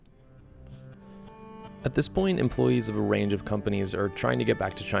At this point, employees of a range of companies are trying to get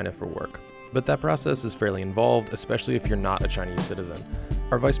back to China for work. But that process is fairly involved, especially if you're not a Chinese citizen.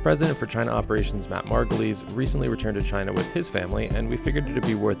 Our Vice President for China Operations, Matt Margulies, recently returned to China with his family, and we figured it'd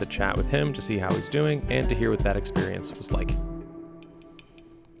be worth a chat with him to see how he's doing and to hear what that experience was like.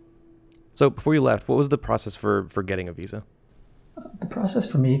 So before you left, what was the process for getting a visa? The process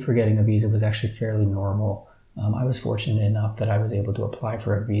for me for getting a visa was actually fairly normal. I was fortunate enough that I was able to apply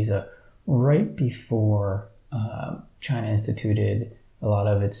for a visa right before China instituted a lot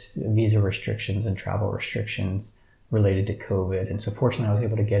of its visa restrictions and travel restrictions related to COVID. And so fortunately, I was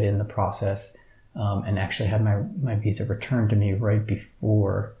able to get in the process and actually have my visa returned to me right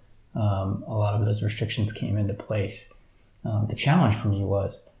before a lot of those restrictions came into place. The challenge for me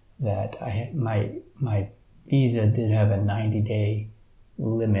was that my visa did have a 90-day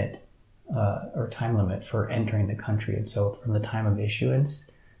limit or time limit for entering the country. And so from the time of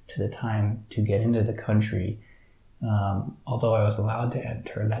issuance to the time to get into the country, although I was allowed to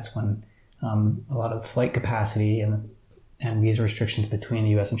enter, that's when a lot of the flight capacity and visa restrictions between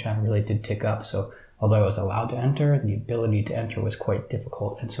the US and China really did tick up. So although I was allowed to enter, the ability to enter was quite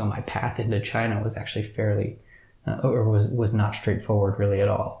difficult. And so my path into China was actually was not straightforward really at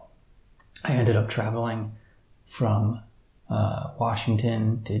all. I ended up traveling from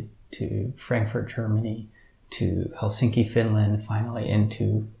Washington to Frankfurt, Germany, to Helsinki, Finland, finally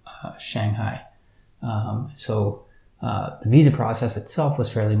into Shanghai. So the visa process itself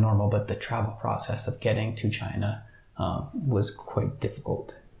was fairly normal, but the travel process of getting to China was quite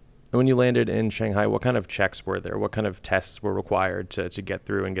difficult. And when you landed in Shanghai, what kind of checks were there? What kind of tests were required to get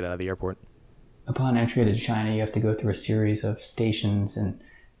through and get out of the airport? Upon entry to China, you have to go through a series of stations and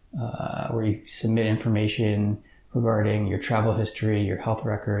where you submit information regarding your travel history, your health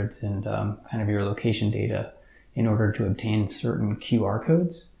records, and kind of your location data in order to obtain certain QR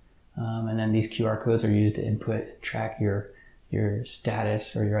codes. And then these QR codes are used to track your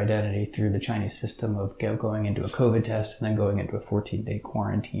status or your identity through the Chinese system of going into a COVID test and then going into a 14-day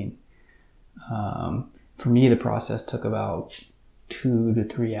quarantine. For me, the process took about 2 to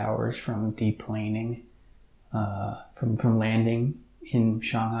 3 hours from deplaning, from landing in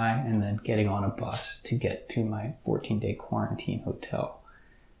Shanghai and then getting on a bus to get to my 14-day quarantine hotel.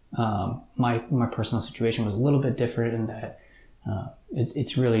 My personal situation was a little bit different in that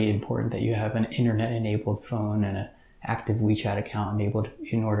it's really important that you have an internet-enabled phone and an active WeChat account enabled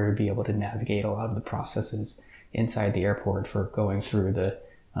in order to be able to navigate a lot of the processes inside the airport for going through the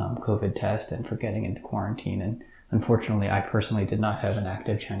COVID test and for getting into quarantine. And unfortunately, I personally did not have an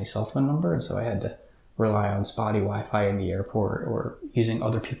active Chinese cell phone number, and so I had to rely on spotty Wi-Fi in the airport or using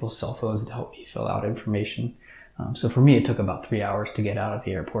other people's cell phones to help me fill out information. So for me, it took about 3 hours to get out of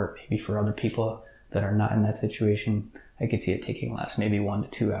the airport. Maybe for other people that are not in that situation, I could see it taking less, maybe 1 to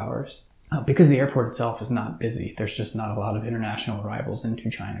 2 hours. Because the airport itself is not busy, there's just not a lot of international arrivals into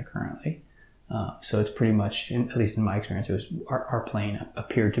China currently. So it's pretty much, at least in my experience, it was our plane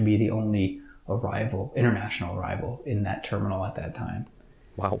appeared to be the only international arrival in that terminal at that time.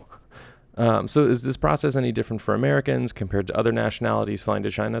 Wow. So is this process any different for Americans compared to other nationalities flying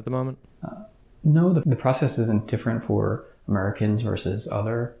to China at the moment? No, the process isn't different for Americans versus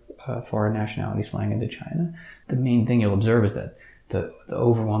other foreign nationalities flying into China. The main thing you'll observe is that the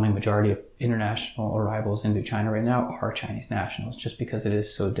overwhelming majority of international arrivals into China right now are Chinese nationals, just because it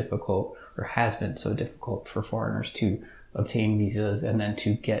is so difficult, or has been so difficult, for foreigners to obtain visas and then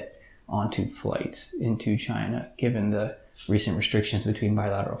to get onto flights into China, given the recent restrictions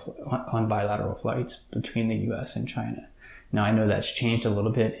on bilateral flights between the U.S. and China. Now, I know that's changed a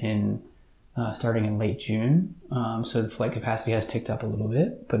little bit starting in late June, so the flight capacity has ticked up a little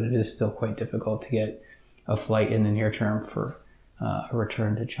bit, but it is still quite difficult to get a flight in the near term for a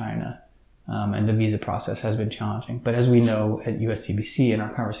return to China. And the visa process has been challenging. But as we know at USCBC, in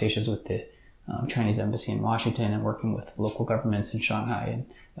our conversations with the Chinese embassy in Washington and working with local governments in Shanghai and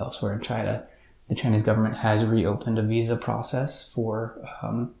elsewhere in China, the Chinese government has reopened a visa process for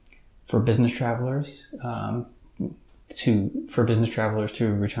business travelers to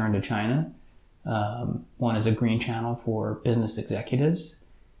return to China. One is a green channel for business executives,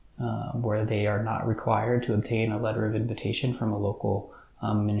 where they are not required to obtain a letter of invitation from a local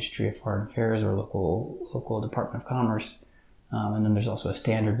Ministry of Foreign Affairs or local Department of Commerce. And then there's also a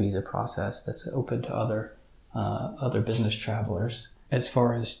standard visa process that's open to other business travelers. As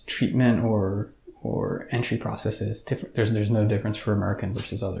far as treatment or entry processes, there's no difference for American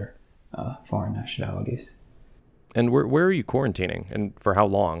versus other foreign nationalities. And where are you quarantining, and for how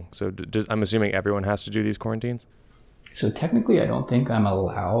long? So I'm assuming everyone has to do these quarantines? So technically, I don't think I'm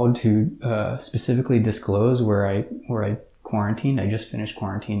allowed to specifically disclose where I quarantine. I just finished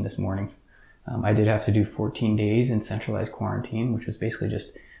quarantine this morning I did have to do 14 days in centralized quarantine, which was basically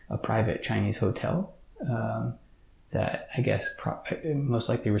just a private Chinese hotel that I guess most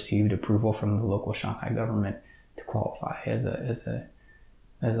likely received approval from the local Shanghai government to qualify as a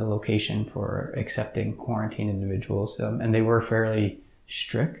location for accepting quarantine individuals. And they were fairly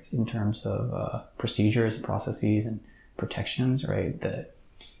strict in terms of procedures, processes, and protections, right? That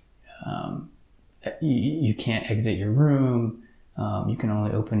you can't exit your room. You can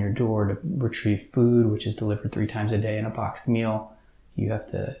only open your door to retrieve food, which is delivered 3 times a day in a boxed meal.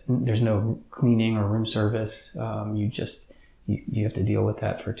 There's no cleaning or room service. You have to deal with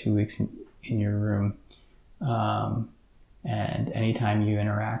that for 2 weeks in your room. And anytime you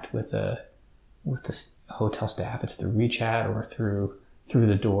interact with the hotel staff, it's through WeChat or through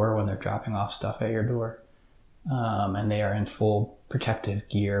the door when they're dropping off stuff at your door. And they are in full protective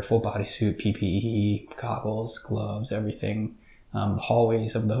gear, full bodysuit, PPE, goggles, gloves, everything. The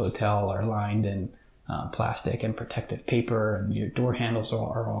hallways of the hotel are lined in plastic and protective paper, and your door handles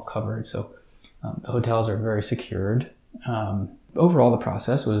are all covered. So the hotels are very secured. Overall, the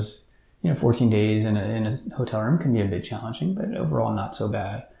process was, 14 days in a hotel room can be a bit challenging, but overall not so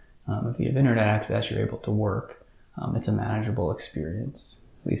bad. If you have internet access, you're able to work. It's a manageable experience,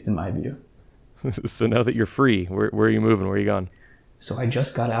 at least in my view. So now that you're free, where are you moving? Where are you going? So I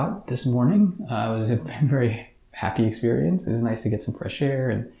just got out this morning. It was a very happy experience. It was nice to get some fresh air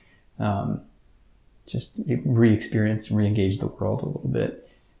and just re-engage the world a little bit.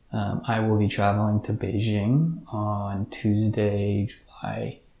 I will be traveling to Beijing on Tuesday,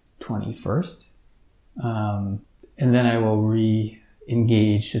 July 21st. And then I will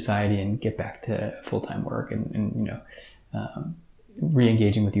re-engage society and get back to full-time work and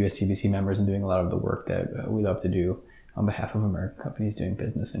re-engaging with USCBC members and doing a lot of the work that we love to do on behalf of American companies doing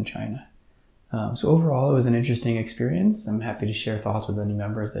business in China. So overall, it was an interesting experience. I'm happy to share thoughts with any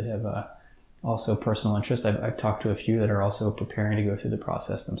members that have also personal interest. I've talked to a few that are also preparing to go through the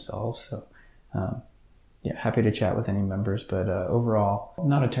process themselves. So happy to chat with any members. But overall,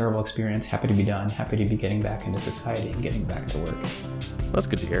 not a terrible experience. Happy to be done. Happy to be getting back into society and getting back to work. That's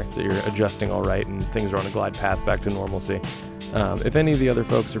good to hear that you're adjusting all right and things are on a glide path back to normalcy. If any of the other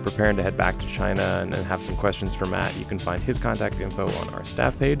folks are preparing to head back to China and have some questions for Matt, you can find his contact info on our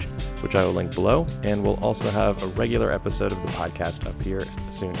staff page, which I will link below. And we'll also have a regular episode of the podcast up here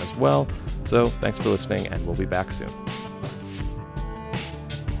soon as well. So thanks for listening, and we'll be back soon.